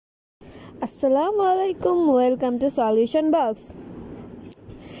Assalamualaikum, welcome to Solution Box.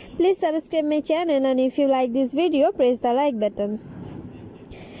 Please subscribe my channel and if you like this video, press the like button.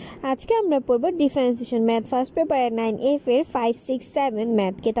 আজকে আমরা পড়ব differentiation math first paper 9F এর 5, 6, 7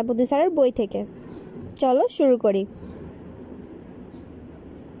 math কেতাব উদ্দিন স্যারের বই থেকে। চলো শুরু করি।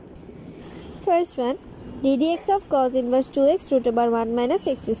 First one, ddx of cos inverse 2x root over 1 minus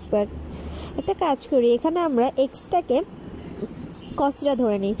x square. একটা কাজ করি, এখানে আমরা x টাকে cos theta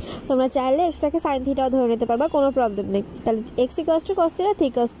ধরে নিই। তোমরা চাইলে x টাকে sin theta ধরে নিতে পারবা, কোনো প্রবলেম নেই। তাহলে x = cos theta,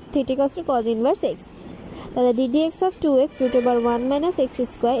 theta = cos inverse x। তাহলে ddx of 2x root over 1 minus x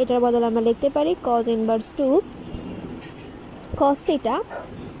square, এটার বদলে আমরা লিখতে পারি cos inverse 2 cos theta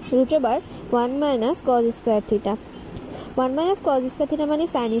root over 1 minus cos square theta। 1 minus cos square theta মানে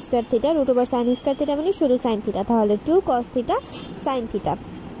sin square theta, root over sin square theta মানে শুধু sin theta। তাহলে 2 cos theta sin theta।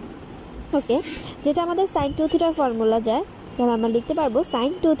 ওকে, যেটা আমাদের sin 2 theta ফর্মুলা যায়, তাহলে আমরা লিখতে পারবো sin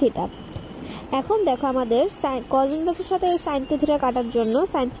 2 theta। এখন দেখো আমাদের cos inverse এর সাথে sin 2 theta কাটার জন্য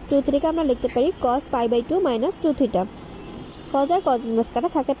sin 2 theta কে আমরা লিখতে পারি cos pi/2 minus 2 theta। cos আর cos inverse কাটা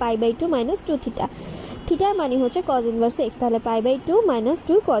থাকে pi/2 minus 2 theta। থিটার মানে হচ্ছে cos inverse x, তাহলে pi/2 minus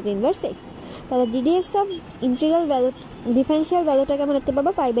 2 cos inverse x। তাহলে ddx of integral value differential ভ্যালুটাকে আমরা লিখতে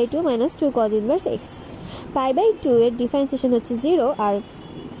পারবো pi/2 minus 2 cos inverse x। pi/2 এর ডিফারেন্সিয়েশন হচ্ছে 0 আর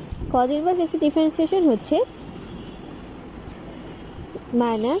cos inverse x এর ডিফারেন্সিয়েশন হচ্ছে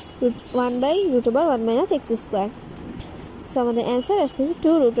minus 1 / √1 minus x square। So আমাদের অ্যান্সার আসছে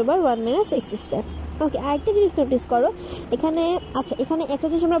 2 √1 minus x square। ওকে, আরেকটা জিনিস নোটিস করো, এখানে এখানে একটা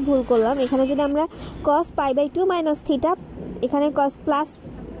জিনিস আমরা ভুল করলাম। এখানে যদি আমরা cos pi/2 minus theta, এখানে cos plus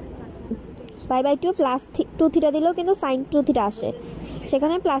pi/2 plus 2 theta দিলেও কিন্তু sin 2 theta আসে,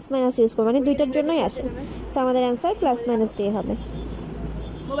 সেখানে প্লাস মাইনাস ইউজ করব, মানে দুইটার জন্যই আসে। সো আমাদের অ্যান্সার প্লাস মাইনাস দিয়ে হবে।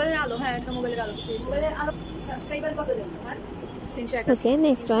 মোবাইলের আলো, হ্যাঁ একটা মোবাইলের আলো তো পেয়েছি। মোবাইলের আলো সাবস্ক্রাইবার কত জন? ওকে,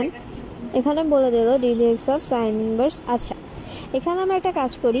 নেক্সট ওয়ান, এখানে বলে দিল ddx অফ sin ইনভার্স। আচ্ছা, এখানে আমরা একটা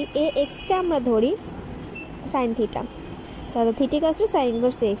কাজ করি, ax কে আমরা ধরি sin থিটা, তাহলে থিটা = sin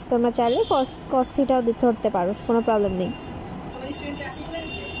ইনভার্স x। তোমরা চাইলে cos থিটাও ধরতে পারো, কোনো প্রবলেম নেই।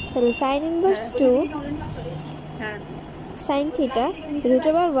 তাহলে sin ইনভার্স 2 হ্যাঁ sin থিটা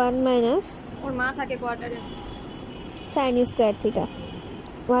 √1 minus ওর মা থাকে কোয়ার্টারে sin square theta.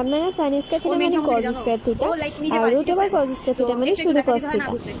 1 minus sin square theta মানে cos স্কয়ার থিটা, আর √cos স্কয়ার থিটা মানে শুধু cos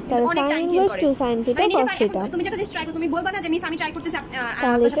থিটা। তাহলে sin inverse 2 sin theta cos theta. তুমি যেটা ট্রাই করো, তুমি বলবা না যে মিস আমি ট্রাই করতেছি।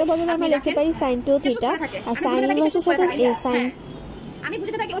 তাহলে এটার বদলে আমরা লিখতে পারি sin 2 থিটা, আর sin ইনভার্সের সাথে sin, আমি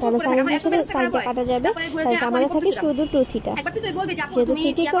বুঝতে থাকি ও তাহলে চুপ sin করে থাকে, ইনভার্সের সাথে sin কাটা যাবে, তাহলে আমাদের থাকে শুধু 2 থিটা। একবার তুই বলবি যে আপু যেহেতু তুমি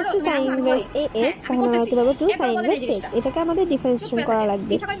থিটা = sin ইনভার্স ax, তাহলে আমরা লিখতে পারবো 2 sin ইনভার্স x। এটাকে আমাদের ডিফারেন্সিয়েশন করা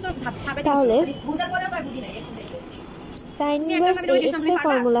লাগবে। তাহলে বুঝার পরেও কই বুঝি না sin ইনভার্স ax এর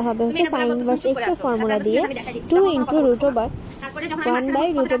ফর্মুলা হবে হচ্ছে sin ইনভার্স x এর ফর্মুলা দিয়ে 2 * √1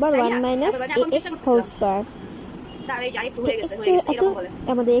 / √1 - ax হোল স্কয়ার।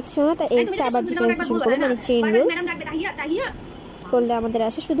 আমাদের x শোনা, তাই x টা আবার ডিফারেন্সিয়েশন করব, মানে চেইন রুল করলে আমাদের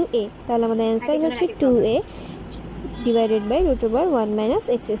আসে শুধু a। তাহলে আমাদের অ্যান্সার হচ্ছে 2a / √1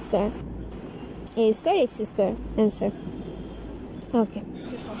 - x square, a square x square answer. Okay,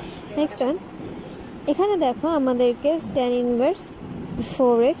 next one, এখানে দেখো আমাদেরকে tan inverse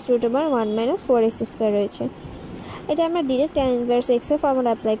 4x √1 - 4x square রয়েছে। এটা আমরা ডিরেক্ট tan ইনভার্স x এর ফর্মুলা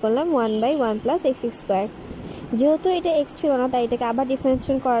অ্যাপ্লাই করলাম 1/1 + x স্কয়ার। যেহেতু এটা x ছিল না, তাই এটাকে আবার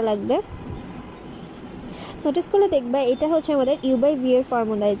ডিফারেন্সিয়েশন করা লাগবে। নোটিস করলে দেখবা এটা হচ্ছে আমাদের u/v এর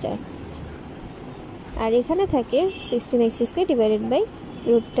ফর্মুলায় যায়, আর এখানে থাকে 16x স্কয়ার ডিভাইডেড বাই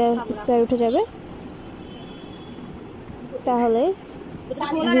রুটটা স্কয়ার উঠে যাবে, তাহলে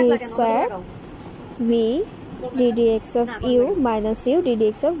v square v ddx of u minus u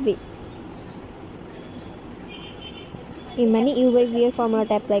ddx of v, মানে u/v এর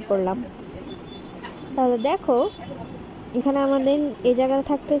ফর্মুলাটা অ্যাপ্লাই করলাম। তাহলে দেখো এখানে আমাদের এই জায়গায়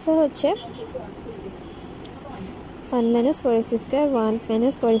থাকতেছে হচ্ছে 1 - 4x square 1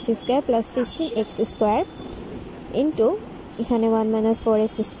 - 4x square plus 16x square into এখানে 1 -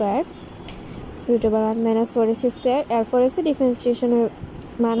 4x স্কয়ার √1 - 4x স্কয়ার, আর 4x এর ডিফারেন্সিয়েশনের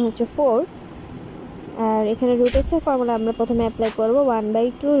মান হচ্ছে 4, আর এখানে √x এর ফর্মুলা আমরা প্রথমে অ্যাপ্লাই করব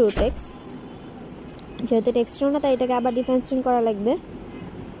 1/2 √x। যেহেতু এটা x ছিল না, তাই এটাকে আবার ডিফারেন্সিয়েশন করা লাগবে।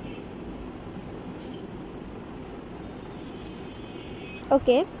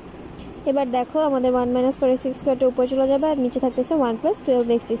 ওকে, এবার দেখো আমাদের 1 - 4x স্কয়ারটা উপরে চলে যাবে, আর নিচে থাকতেছে 1 +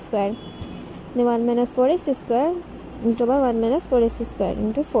 12x স্কয়ার, মানে 1 - 4x square √1 - 4x square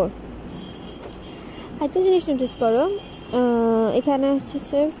into 4। একটা জিনিস নোটিস করো, এখানে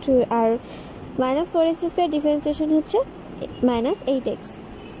হচ্ছে 2 আর -4x স্কয়ার ডিফারেন্সিয়েশন হচ্ছে -8x,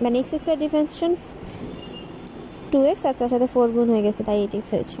 মানে x স্কয়ার ডিফারেন্সিয়েশন 2x আর তার সাথে 4 গুণ হয়ে গেছে, তাই 8x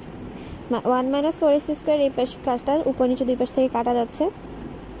হয়েছে। 1 মাইনাস 4x স্কোয়ার এই পাশে কাজটা উপর নিচে দুই পাশ থেকে কাটা যাচ্ছে,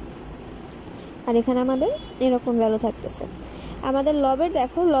 আর এখানে আমাদের এরকম ভ্যালু থাকতেছে। আমাদের লবের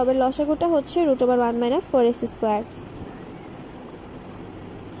দেখো, লবের লসাগুটা হচ্ছে √1 মাইনাস 4x স্কোয়ার।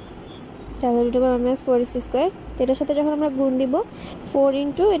 তাহলে √1 মাইনাস 4x স্কোয়ার, এটার সাথে যখন আমরা গুণ দিব 4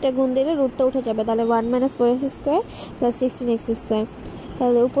 ইন্টু এটা গুণ দিলে রুটটা উঠে যাবে, তাহলে 1 minus 4x square plus 16x square.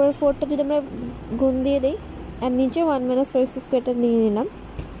 তাহলে উপরের 4টা যদি আমরা গুণ দিয়ে দিই আর নিচে 1 মাইনাস 4x স্কোয়ারটা নিয়ে নিলাম,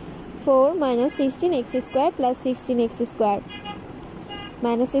 4 minus 16x square plus 16x square,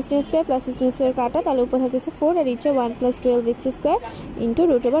 minus 16 square plus 16 square কাটা, তাহলে উপর থাকতেছে 4 আর নিচে 1 plus 12x square into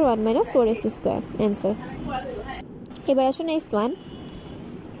 √1 minus 4x square, answer. এবার আসো নেক্সট ওয়ান।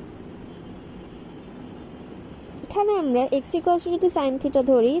 এখানে আমরা x ইকুয়ালস টু যদি সাইন থিটা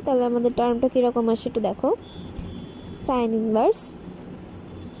ধরি তাহলে আমাদের টার্মটা কীরকম আসে একটু দেখো। Sign inverse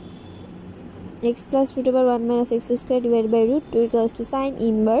x plus √1 minus x square divide by √2 equals to sign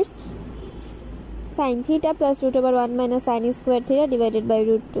inverse sine theta plus √1 minus sine square theta divided by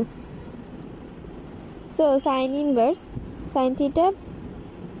 √2। So sign inverse sine theta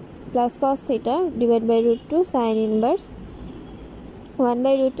plus cos theta divide by √2 sign inverse 1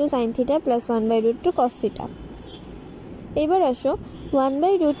 by √2 sine theta plus 1 by √2 cos theta. এবার আসো 1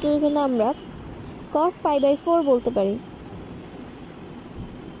 by √2 কিন্তু আমরা cos π/4 বলতে পারি,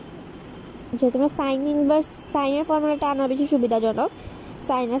 যেহেতু আমরা sign inverse সাইনের ফর্মুলাটা আনা বেশি সুবিধাজনক,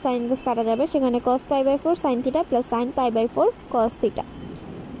 সাইন আর সাইন ইনভার্স কাটা যাবে, সেখানে cos π/4 sine theta plus sign π/4 cos theta.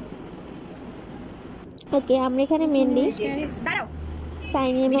 ওকে, আমরা এখানে মেনলি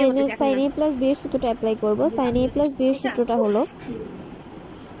সাইন এ মাইনাস সাইন এ প্লাস বি এর সূত্রটা অ্যাপ্লাই করব। সাইন এ প্লাস বি এর সূত্রটা হলো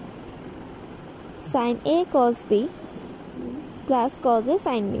sign A cos b plus cos a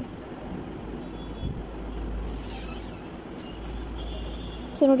sin b।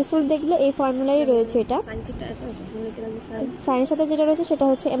 So নোটিসফুল দেখলে এই ফর্মুলাই রয়েছে, এটা সাইনের সাথে যেটা রয়েছে সেটা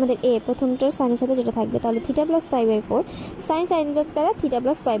হচ্ছে আমাদের এ, প্রথমটার সাইনের সাথে যেটা থাকবে, তাহলে theta plus π/4 sign sign inverse কারা থিটা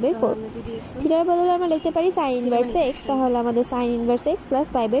প্লাস π/4, থিটার বদলে আমরা লিখতে পারি সাইন ইনভার্স এক্স, তাহলে আমাদের sign inverse x plus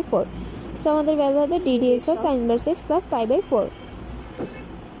π/4। So আমাদের ভ্যালু হবে ddx of sign inverse x plus π/4।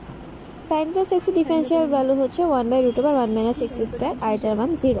 Sign plus x এর ডিফারেন্সিয়াল ভ্যালু হচ্ছে 1 বাই √1 মাইনাস x স্কোয়ার, আর এটার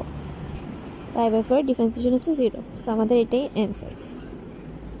মান 0, π/4 এর ডিফারেন্সিয়েশন হচ্ছে 0। সো আমাদের এটাই answer.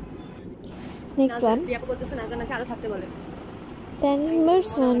 Next one, tan inverse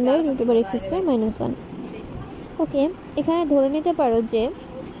 1 by √x square minus 1। ওকে, এখানে ধরে নিতে পারো যে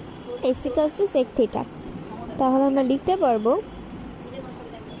x equals to sec theta, তাহলে আমরা লিখতে পারবো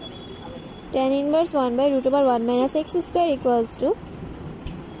tan inverse 1 by √1 minus x square equals to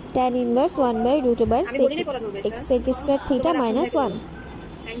tan inverse 1 by sec square theta minus 1।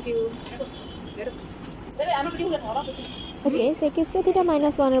 Okay, sec square theta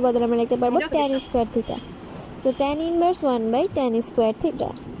minus 1 এর বদলে আমরা লিখতে পারবো tan square theta. So tan inverse 1 by tan square theta,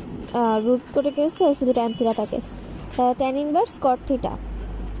 root করে গেছে শুধু tan theta থাকে, tan inverse cot theta.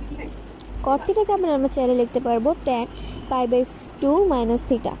 cot থিটাকে আমরা চাইলে লিখতে পারবো tan π/2 মাইনাস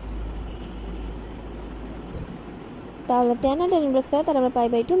থিটা, তাহলে tan আর tan ইনভার্স করে তাহলে আমরা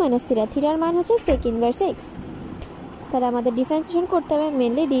π/2 মাইনাস থিটা, থিটার মান হচ্ছে sec ইনভার্স x, তাহলে আমাদের ডিফারেন্সিয়েশন করতে হবে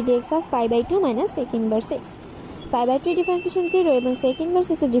mainly ddx of π/2 minus sec inverse x। π/2 differentiation 0 এবং sec ইনভার্স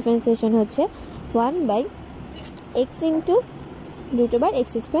x এর ডিফারেন্সিয়েশন হচ্ছে 1 by x into √x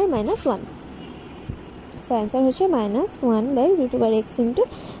square minus 1। So answer হচ্ছে minus 1 by √x into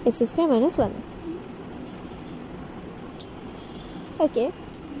x square minus 1। ওকে,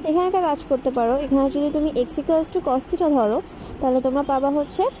 এখানে একটা কাজ করতে পারো, এখানে যদি তুমি x equals to cos theta ধরো তাহলে তোমরা পাবা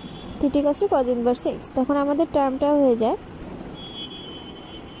হচ্ছে theta equals to cos inverse x, তখন আমাদের টার্মটা হয়ে যায়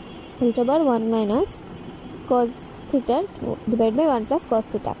 √1 minus cos theta divide by 1 plus cos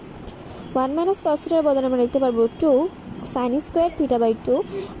theta. 1 minus cos থিটার বদলে আমরা লিখতে পারবো 2 sin square theta by 2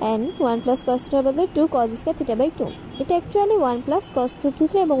 and 1 plus cos থিটার বদলে 2 cos স্কোয়ার থিটা বাই 2। এটা অ্যাকচুয়ালি 1 প্লাস cos 2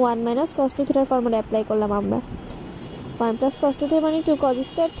 থিটা এবং 1 মাইনাস cos 2 থিটার ফর্মুলা অ্যাপ্লাই করলাম আমরা। 1 প্লাস cos 2 থিটা মানে 2 cos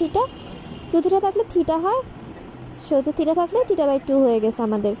স্কোয়ার থিটা, 2 থিটা থাকলে থিটা হয়, সেহেতু থিটা থাকলে থিটা বাই 2 হয়ে গেছে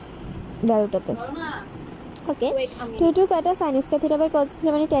আমাদের ভ্যালুটাতে। ওকে, 2 কাটা sin square theta by cos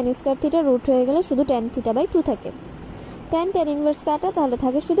theta মানে tan স্কোয়ার থিটা, রুট হয়ে গেলে শুধু tan থিটা বাই 2 থাকে, tan ইনভার্স কাটা তাহলে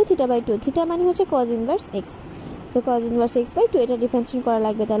থাকে শুধু থিটা বাই 2, থিটা মানে হচ্ছে cos inverse x। So cos inverse x by 2 এটা ডিফারেন্সিয়েশন করা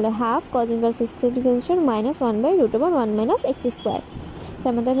লাগবে, তাহলে হাফ cos ইনভার্স x এর differentiation minus 1 by √1 minus x square. So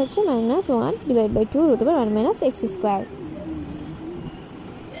আমাদের হচ্ছে minus 1 divide by 2 √1 minus x square,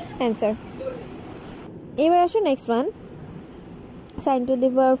 answer. এবার আসো next one, sin to the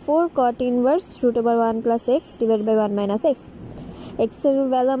power 4 cot inverse √1 plus x divide by 1 minus x। x এর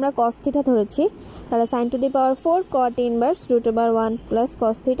value আমরা cos theta ধরেছি, তাহলে sin to the power 4 cot inverse √1 plus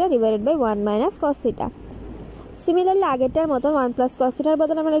cos theta divided by 1 minus cos theta. Similarly আগেরটার মতন 1 plus cos থিটার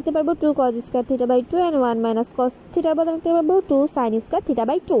বদলে আমরা লিখতে পারবো 2 cos square theta by 2 and 1 minus cos থিটার বদলে লিখতে পারবো 2 সাইন স্কোয়ার থিটা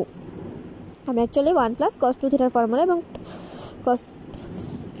বাই 2। আমরা অ্যাকচুয়ালি 1 প্লাস কস 2 থিটার ফর্মুলা এবং কস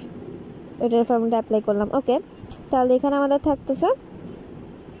এটার ফর্মুলাটা অ্যাপ্লাই করলাম। ওকে, তাহলে এখানে আমাদের থাকতেছে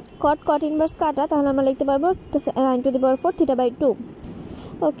কট ইনভার্স কাটা, তাহলে আমরা লিখতে পারবো sin to the power 4 theta by 2।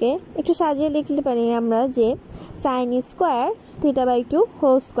 ওকে, একটু সাজিয়ে লিখতে পারি আমরা যে sine square theta by 2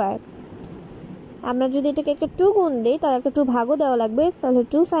 whole square. আমরা যদি এটাকে একটা 2 গুণ দিই তাহলে একটা 2 ভাগও দেওয়া লাগবে, তাহলে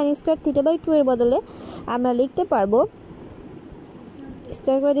 2 সাইন স্কোয়ার থিটা বাই 2 এর বদলে আমরা লিখতে পারবো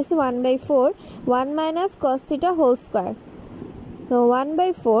স্কোয়ার করে দিচ্ছি 1/4 1 minus cos theta whole square. তো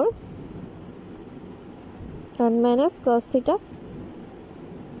 1/4 1 মাইনাস কস থিটা,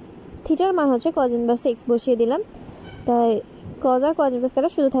 থিটার মান হচ্ছে কজ ইনভার্স x বসিয়ে দিলাম, তাই কজ আর কজ ইনভার্স কাটা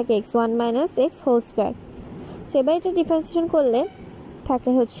শুধু থাকে x 1 minus x whole square. সেবার এটা ডিফারেন্সিয়েশন করলে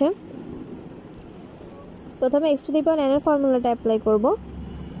থাকে হচ্ছে প্রথমে x to the power n এর ফর্মুলাটা অ্যাপ্লাই করব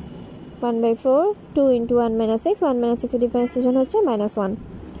 1/4 2 into 1 minus x 1 minus x এর ডিফারেন্সিয়েশন হচ্ছে -1,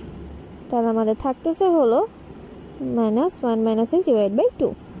 তাহলে আমাদের থাকতেছে হলো -1 minus x divide by 2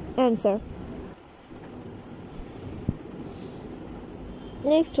 answer.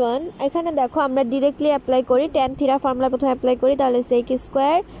 Next one, এখানে দেখো আমরা ডিরেক্টলি অ্যাপ্লাই করি tan থিটার ফর্মুলা প্রথমে অ্যাপ্লাই করি, তাহলে sec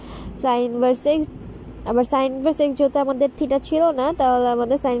square sin inverse x, আবার sin ইনভার্স x যেহেতু আমাদের থিটা ছিল না তাহলে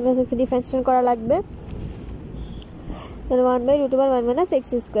আমাদের sin ইনভার্স x ডিফারেন্সিয়েশন করা লাগবে, তাহলে 1/√1 মাইনাস x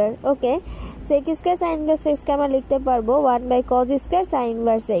স্কোয়ার। ওকে, sec square sin inverse x কে আমরা লিখতে পারবো 1/cos square sin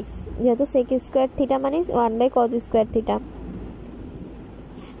inverse x, যেহেতু sec স্কোয়ার থিটা মানে 1/cos স্কোয়ার থিটা।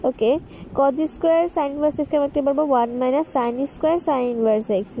 ওকে, cos square sin inverse x কে আমরা লিখতে পারবো 1 minus sin square sin inverse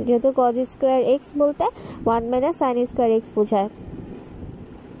x, যেহেতু cos স্কোয়ার x বলতে 1 মাইনাস sin স্কোয়ার x বোঝায়।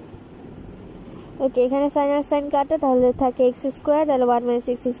 ওকে, এখানে sin আর sin কাটে, তাহলে থাকে x স্কোয়ার, তাহলে 1 minus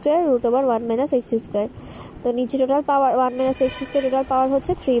x square √1 minus x square. তো নিচে total power 1 minus x square, total power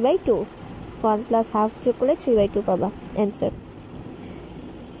হচ্ছে 3/2, 1 প্লাস হাফ যোগ করলে 3/2 পাবা অ্যান্সার।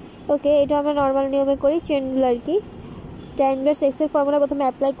 ওকে, এটা আমরা নর্মাল নিয়মে করি, চেন রুল আর কি। tan ইনভার্স x এর ফর্মুলা প্রথমে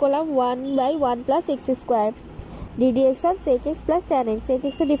অ্যাপ্লাই করলাম 1/1 plus x square ddx of sec x plus tan x। sec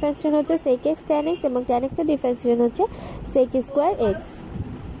x এর ডিফারেন্সিয়েশন হচ্ছে sec x tan x এবং tan x এর ডিফারেন্সিয়েশন হচ্ছে sec স্কোয়ার x।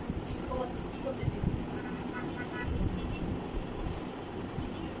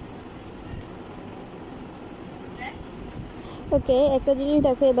 ওকে, একটা জিনিস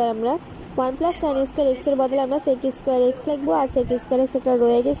দেখো, এবার আমরা 1 প্লাস tan স্কোয়ার x এর বদলে আমরা sec স্কোয়ার x লিখবো, আর sec স্কোয়ার x একটা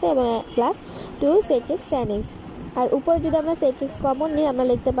রয়ে গেছে, এবং plus 2 sec x tan x, আর উপরে যদি আমরা sec x কমন নিই আমরা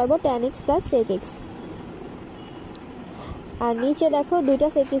লিখতে পারবো tan x plus sec x, আর নিচে দেখো দুইটা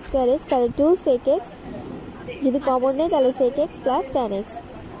sec স্কোয়ার x, তাহলে 2 sec x যদি কমন নেই তাহলে sec x plus tan x,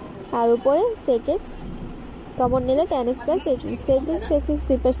 আর উপরে sec x কমন নিলে tan x plus sec x, sec x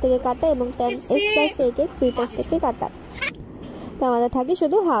দুই পাশ থেকে কাটা এবং tan x plus sec x দুই পাশ থেকে কাটা, তো আমাদের থাকে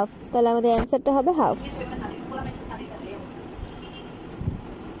শুধু হাফ, তাহলে আমাদের অ্যান্সারটা হবে হাফ।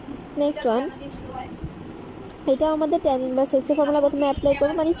 নেক্সট ওয়ান, এটা আমাদের tan ইনভার্স x এর ফর্মুলা প্রথমে অ্যাপ্লাই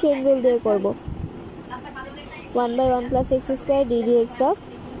করব, মানে চেইন রুল দিয়ে করব 1/1 plus x square ddx of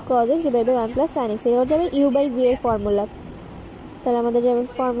cos x divide by 1 plus sin x, এর যাবে u/v এর ফর্মুলা, তাহলে আমাদের যাবে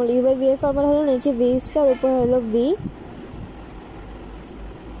ফর্মুলা u/v এর ফর্মুলা হলো নিচে v স্কোয়ার উপর হলো v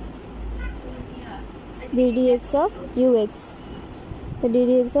ddx of ux,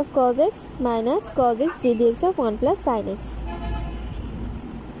 ddx of cos x minus cos x ddx of 1 plus sin x।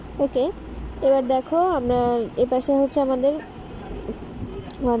 ওকে, এবার দেখো আমরা এই পাশে হচ্ছে আমাদের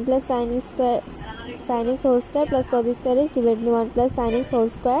 1 plus sin x whole square plus cos square x divided by 1 plus sin x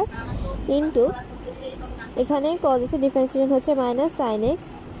whole square into এখানে cos x এর differentiation হচ্ছে minus sin x,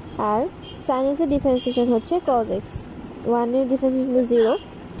 আর sin x এর ডিফারেন্সিয়েশন হচ্ছে cos x, 1 এর differentiation 0,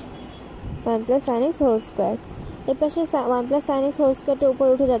 1 plus sin x whole square, এই পাশে 1 plus sin x whole স্কোয়ারটা উপরে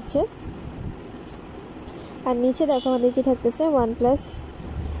উঠে যাচ্ছে, আর নিচে দেখো আমাদের কি থাকতেছে 1 plus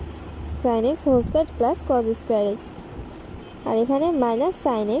sin x whole square plus cos square x, আর এখানে minus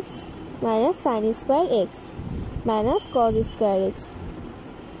sin x minus sin square x minus cos square x,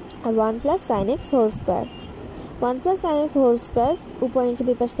 আর 1 plus sin x whole square, 1 plus sin x whole square উপরে নিচে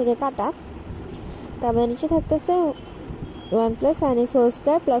দুই পাশ থেকে কাটা, তারপরে নিচে থাকতেছে 1 plus sin x whole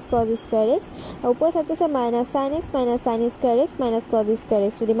square plus cos square x, আর উপরে থাকতেছে minus sin x minus sin square x minus cos square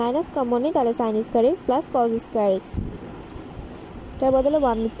x, যদি মাইনাস কমন নিই তাহলে sin square x plus cos square x, তার বদলে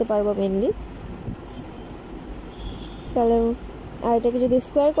 1 লিখতে পারবো মেইনলি, তাহলে আর এটাকে যদি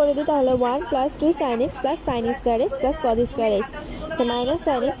স্কোয়ার করে দিই তাহলে 1 plus 2 sin x plus sin square x plus cos square x, তো minus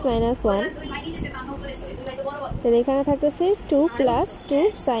sin x minus 1, তাহলে এখানে থাকতেছে 2 plus 2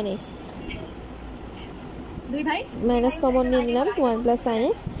 sin x, দুই ভাই মাইনাস কমন নিয়ে নিলাম 1 প্লাস সাইন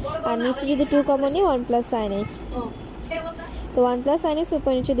এক্স, আর নিচে যদি 2 কমন নিই 1 প্লাস সাইন এক্স। তো 1 প্লাস সাইন এক্স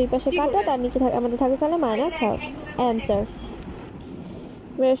উপর নিচে দুই পাশে কাটা, তার নিচে আমাদের থাকে তাহলে মাইনাস হাফ। অ্যান্সার।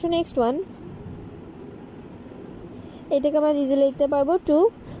 আসো নেক্সট ওয়ান, এটাকে আমরা ইজিলি লিখতে পারবো 2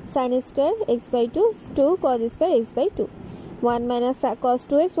 sine square x by 2 2 cos square x by 2, 1 minus cos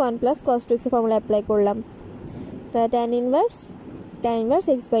 2x 1 plus cos 2x এর ফর্মুলা অ্যাপ্লাই করলাম। তা tan inverse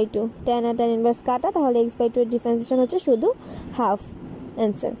x by 2, tan R tan inverse কাটা, তাহলে এক্স বাই 2 এর ডিফারেন্সিয়েশন হচ্ছে শুধু half.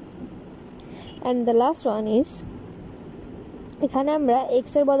 Answer. And the last one is, এখানে আমরা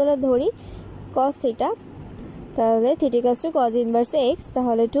এক্স এর বদলে ধরি কস থিটা, তাহলে theta equals to cos inverse x,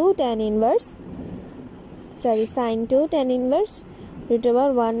 তাহলে 2 tan inverse sin 2 tan inverse root over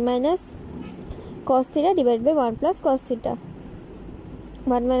 1 minus cos theta divide by 1 plus cos theta.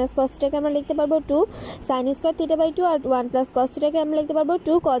 1 minus cos থিটাকে আমরা লিখতে পারবো 2 sin square theta by 2, R 1 plus cos থিটাকে আমরা লিখতে পারবো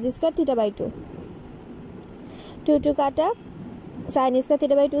 2 cos square theta by 2। 2 2 কাটা, sin square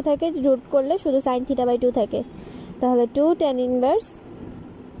theta by 2 থাকে, root করলে শুধু sin থিটা বাই 2 থাকে, তাহলে 2 tan inverse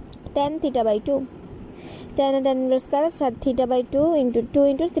tan theta by 2, tan R tan inverse কাটা theta by 2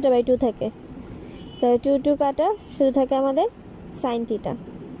 into theta by 2 থাকে, তাহলে 2 2 কাটা শুধু থাকে আমাদের sin theta.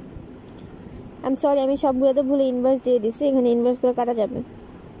 I am sorry, আমি সবগুলোতে ভুলে ইনভার্স দিয়ে দিছি, এখানে ইনভার্সগুলো কাটা যাবে।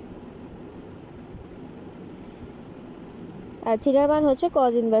 আর থিটার মান হচ্ছে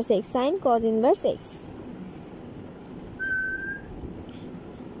cos inverse x, sin cos inverse x।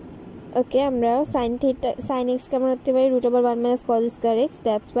 ওকে, আমরা sin x কে আমরা লিখতে পারি root over 1 minus cos square x,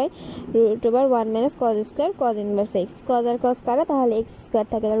 that's why root over 1 minus cos square cos inverse x। cos R cos কাটা, তাহলে x স্কয়ার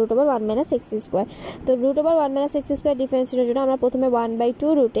থাকে, তাহলে root over 1 minus x square. তো root over 1 minus x square ডিফারেন্সিয়েশনের জন্য আমরা প্রথমে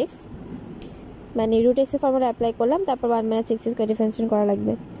 1/2 root x, মানে root x এর ফর্মুলা অ্যাপ্লাই করলাম, তারপর 1 মাইনাস x স্কয়ার ডিফারেন্সিয়েশন করা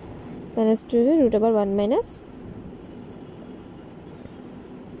লাগবে, মাইনাস 2 রুট ওভার 1 মাইনাস,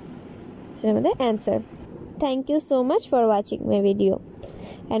 সেটা আমাদের answer. Thank you so much for watching my video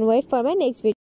and wait for my next video.